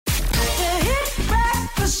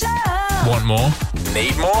more?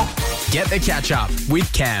 Need more? Get the catch up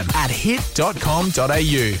with Cam at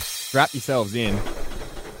hit.com.au. Strap yourselves in.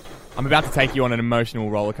 I'm about to take you on an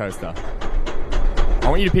emotional roller coaster. I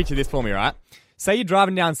want you to picture this for me, right? Say you're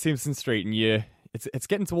driving down Simpson Street and it's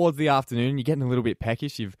getting towards the afternoon, you're getting a little bit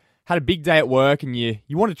peckish, you've had a big day at work and you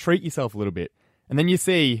want to treat yourself a little bit. And then you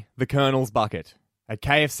see the Colonel's bucket at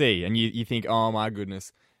KFC and you think, oh my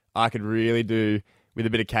goodness, I could really do with a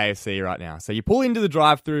bit of KFC right now. So you pull into the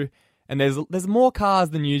drive-thru and there's more cars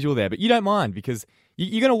than usual there, but you don't mind because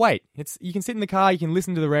you're going to wait. You can sit in the car, you can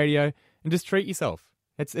listen to the radio and just treat yourself.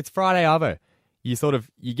 It's Friday Arvo. You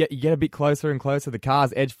get a bit closer and closer, the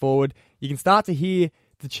cars edge forward. You can start to hear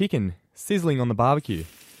the chicken sizzling on the barbecue.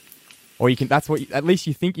 Or at least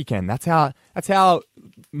you think you can. That's how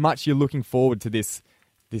much you're looking forward to this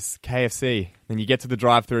KFC. Then you get to the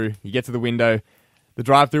drive-thru, you get to the window, the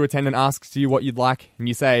drive-thru attendant asks you what you'd like, and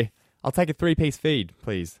you say, I'll take a 3-piece feed,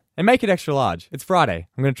 please. And make it extra large. It's Friday.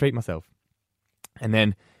 I'm going to treat myself. And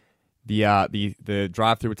then the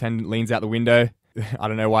drive-thru attendant leans out the window. I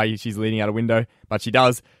don't know why she's leaning out a window, but she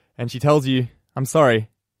does. And she tells you, I'm sorry,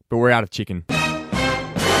 but we're out of chicken.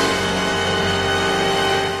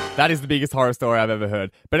 That is the biggest horror story I've ever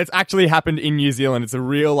heard. But it's actually happened in New Zealand. It's a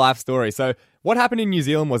real life story. So what happened in New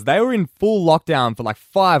Zealand was they were in full lockdown for like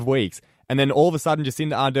 5 weeks. And then all of a sudden,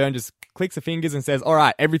 Jacinda Ardern just clicks her fingers and says, all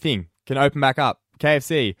right, everything can open back up.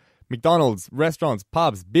 KFC, McDonald's, restaurants,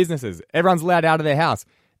 pubs, businesses. Everyone's allowed out of their house.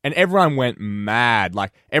 And everyone went mad.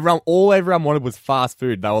 Like, all everyone wanted was fast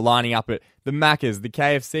food. They were lining up at the Maccas, the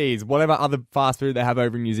KFCs, whatever other fast food they have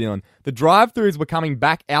over in New Zealand. The drive-thrus were coming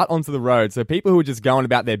back out onto the road. So people who were just going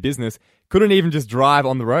about their business couldn't even just drive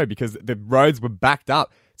on the road because the roads were backed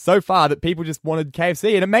up so far that people just wanted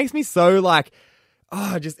KFC. And it makes me so like,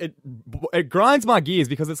 it grinds my gears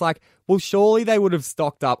because it's like, well, surely they would have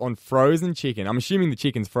stocked up on frozen chicken. I'm assuming the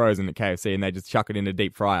chicken's frozen at KFC and they just chuck it in a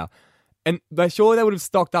deep fryer. And surely they would have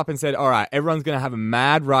stocked up and said, all right, everyone's going to have a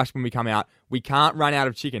mad rush when we come out. We can't run out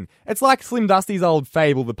of chicken. It's like Slim Dusty's old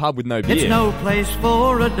fable, The Pub with No Beer. It's no place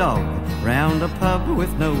for a dog round a pub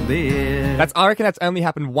with no beer. I reckon that's only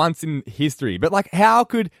happened once in history. But like, how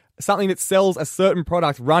could something that sells a certain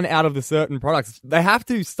product run out of the certain products? They have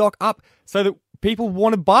to stock up so that people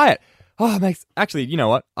want to buy it. Oh, it makes... Actually, you know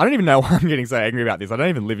what? I don't even know why I'm getting so angry about this. I don't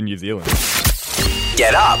even live in New Zealand.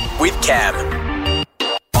 Get up with Cam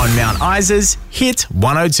on Mount Isa's Hit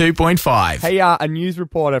 102.5. Hey, a news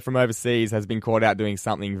reporter from overseas has been caught out doing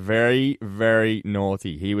something very, very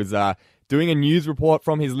naughty. He was doing a news report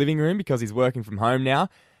from his living room because he's working from home now,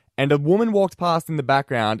 and a woman walked past in the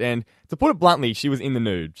background, and to put it bluntly, she was in the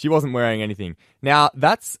nude. She wasn't wearing anything. Now,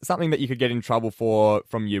 that's something that you could get in trouble for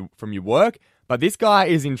from your work, but this guy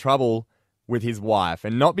is in trouble with his wife,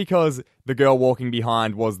 and not because the girl walking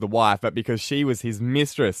behind was the wife, but because she was his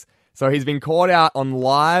mistress. So he's been caught out on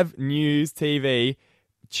live news TV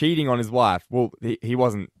cheating on his wife. Well, he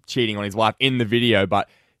wasn't cheating on his wife in the video, but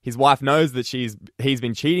his wife knows that he's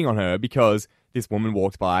been cheating on her because this woman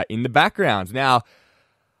walked by in the background. Now,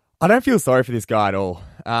 I don't feel sorry for this guy at all.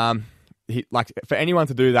 For anyone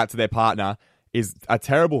to do that to their partner is a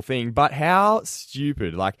terrible thing, but how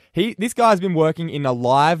stupid. Like, this guy's been working in a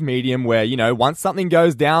live medium where, you know, once something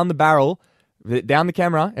goes down the barrel, down the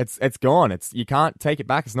camera, it's gone. You can't take it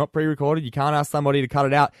back. It's not pre-recorded. You can't ask somebody to cut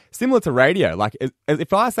it out. Similar to radio. Like,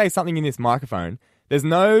 if I say something in this microphone, there's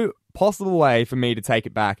no possible way for me to take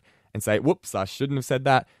it back and say, whoops, I shouldn't have said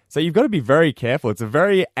that. So you've got to be very careful. It's a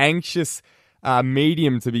very anxious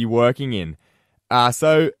medium to be working in.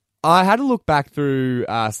 So I had to look back through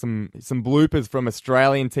some bloopers from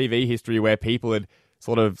Australian TV history where people had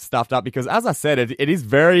sort of stuffed up because, as I said, it is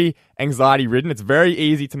very anxiety-ridden. It's very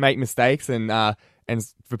easy to make mistakes and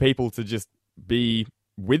for people to just be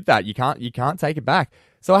with that. You can't take it back.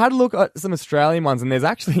 So I had to look at some Australian ones, and there's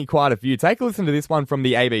actually quite a few. Take a listen to this one from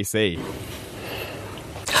the ABC.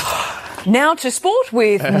 Now to sport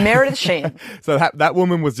with Meredith Sheen. So that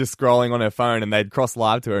woman was just scrolling on her phone, and they'd crossed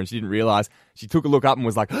live to her, and she didn't realise. She took a look up and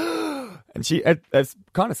was like, and it's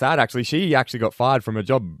kind of sad, actually. She actually got fired from her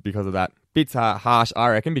job because of that. Bit harsh, I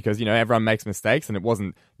reckon, because, you know, everyone makes mistakes and it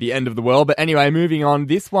wasn't the end of the world. But anyway, moving on.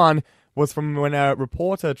 This one was from when a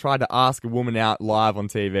reporter tried to ask a woman out live on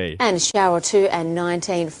TV. And shower 2 and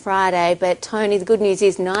 19 Friday. But, Tony, the good news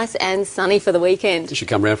is nice and sunny for the weekend. You should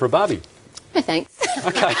come round for a barbie. No, thanks.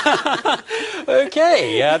 Okay.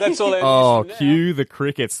 Okay, that's all. Oh, cue the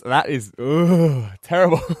crickets. That is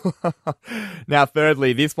terrible. Now,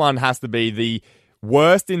 thirdly, this one has to be the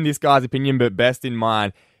worst in this guy's opinion, but best in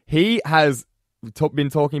mine. He has been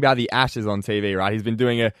talking about the Ashes on TV, right? He's been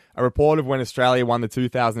doing a report of when Australia won the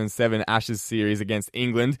 2007 Ashes series against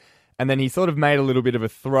England. and then he sort of made a little bit of a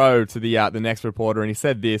throw to the next reporter, and he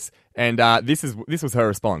said this, and this was her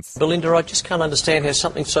response. Belinda, I just can't understand how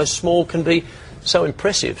something so small can be so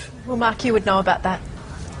impressive. Well, Mark, you would know about that.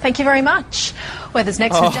 Thank you very much. Weather's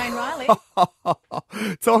next with Jane Riley.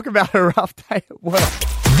 Talk about a rough day at work.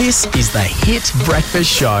 This is the Hit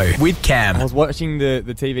Breakfast Show with Cam. I was watching the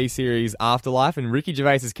TV series Afterlife, and Ricky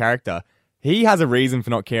Gervais's character, he has a reason for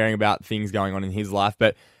not caring about things going on in his life,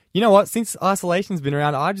 but you know what? Since isolation's been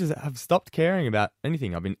around, I just have stopped caring about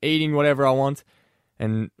anything. I've been eating whatever I want,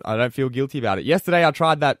 and I don't feel guilty about it. Yesterday, I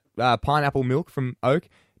tried that pineapple milk from Oak,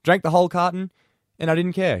 drank the whole carton, and I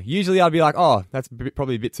didn't care. Usually, I'd be like, oh, that's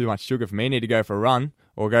probably a bit too much sugar for me. I need to go for a run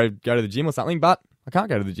or go to the gym or something, but I can't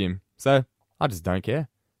go to the gym, so I just don't care.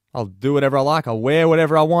 I'll do whatever I like. I'll wear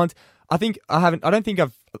whatever I want. I don't think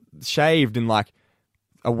I've shaved in like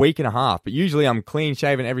a week and a half, but usually I'm clean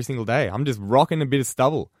shaven every single day. I'm just rocking a bit of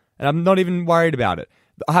stubble. And I'm not even worried about it.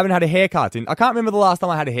 I haven't had a haircut I can't remember the last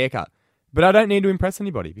time I had a haircut. But I don't need to impress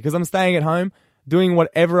anybody because I'm staying at home, doing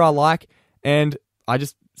whatever I like, and I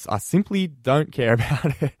simply don't care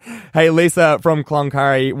about it. Hey, Lisa from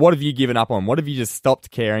Cloncurry, what have you given up on? What have you just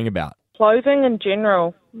stopped caring about? Clothing in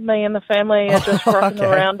general. Me and the family are just rocking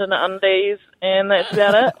around in undies, and that's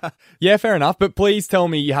about it. Yeah, fair enough. But please tell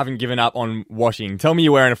me you haven't given up on washing. Tell me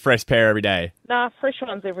you're wearing a fresh pair every day. Nah, fresh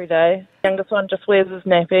ones every day. Youngest one just wears his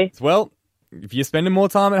nappy. Well, if you're spending more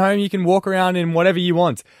time at home, you can walk around in whatever you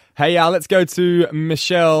want. Hey, let's go to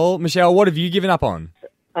Michelle. Michelle, what have you given up on?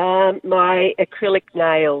 My acrylic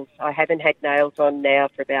nails. I haven't had nails on now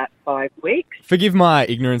for about 5 weeks. Forgive my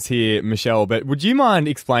ignorance here, Michelle, but would you mind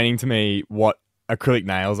explaining to me what acrylic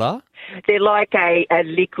nails are? They're like a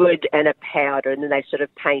liquid and a powder, and then they sort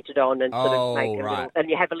of paint it on and sort of make right. little, and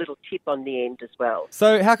you have a little tip on the end as well.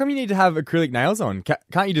 So how come you need to have acrylic nails on?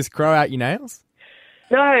 Can't you just grow out your nails?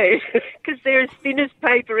 No, because they're as thin as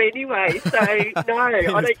paper anyway. So no, I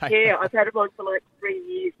don't care. I've had them on for like 3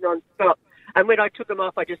 years non-stop. And when I took them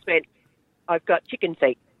off, I just went, I've got chicken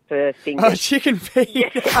feet for fingers. Oh, chicken feet. Yeah.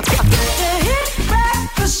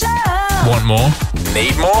 Want more?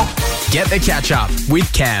 Need more? Get the catch up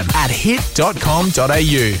with Cam at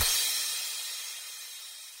hit.com.au.